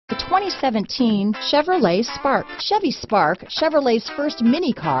2017 Chevrolet Spark. Chevy Spark, Chevrolet's first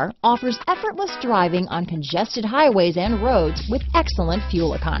mini car, offers effortless driving on congested highways and roads with excellent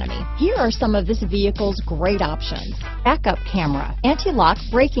fuel economy. Here are some of this vehicle's great options: backup camera, anti-lock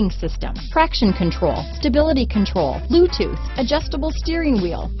braking system, traction control, stability control, Bluetooth, adjustable steering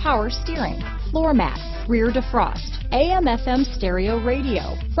wheel, power steering, floor mats, rear defrost, AM/FM stereo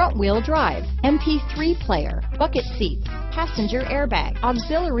radio, front wheel drive, MP3 player, bucket seats, passenger airbag,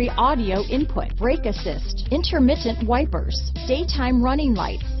 auxiliary audio input, brake assist, intermittent wipers, daytime running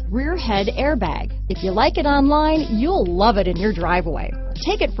lights, rear head airbag. If you like it online, you'll love it in your driveway.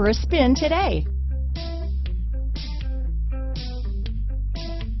 Take it for a spin today.